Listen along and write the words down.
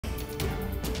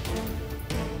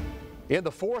In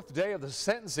the fourth day of the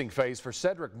sentencing phase for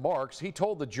Cedric Marks, he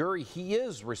told the jury he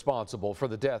is responsible for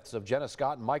the deaths of Jenna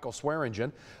Scott and Michael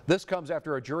Swearingen. This comes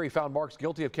after a jury found Marks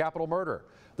guilty of capital murder.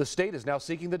 The state is now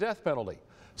seeking the death penalty.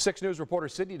 6 News reporter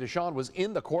Sydney DeShawn was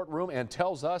in the courtroom and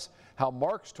tells us how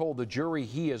Marks told the jury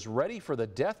he is ready for the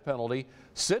death penalty.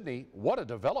 Sydney, what a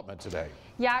development today.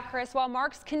 Yeah, Chris, while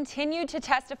Marks continued to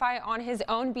testify on his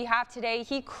own behalf today,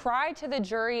 he cried to the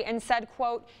jury and said,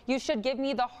 quote, "You should give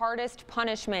me the hardest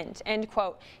punishment," end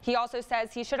quote. He also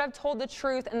says he should have told the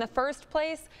truth in the first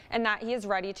place and that he is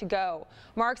ready to go.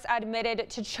 Marks admitted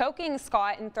to choking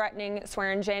Scott and threatening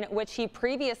Swearingen, which he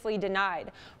previously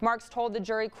denied. Marks told the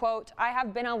jury, quote, "I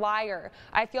have been a liar.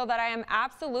 I feel that I am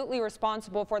absolutely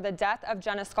responsible for the death of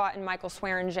Jenna Scott and Michael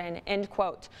Swearingen," end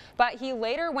quote. But he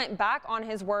later went back on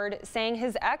his word, saying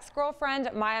his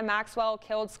ex-girlfriend Maya Maxwell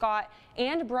killed Scott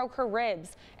and broke her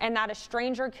ribs, and that a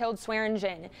stranger killed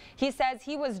Swearingen. He says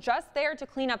he was just there to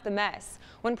clean up the mess.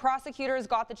 When prosecutors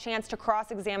got the chance to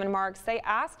cross-examine Marks, they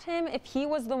asked him if he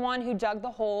was the one who dug the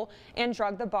hole and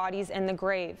drug the bodies in the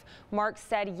grave. Marks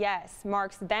said yes.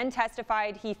 Marks then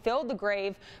testified he filled the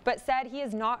grave, but said he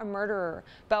is not a murderer.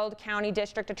 Beld County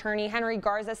District Attorney Henry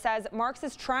Garza says Marks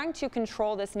is trying to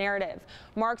control this narrative.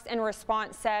 Marks in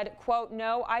response said, quote,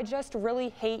 "No, I just really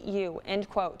hate you," end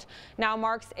quote. Now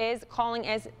Marks is calling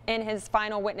in his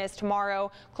final witness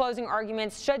tomorrow. Closing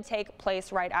arguments should take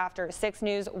place right after. 6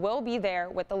 News will be there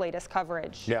with the latest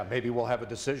coverage. Yeah, maybe we'll have a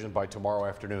decision by tomorrow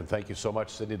afternoon. Thank you so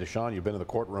much, Sydney DeShawn. You've been in the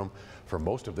courtroom for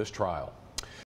most of this trial.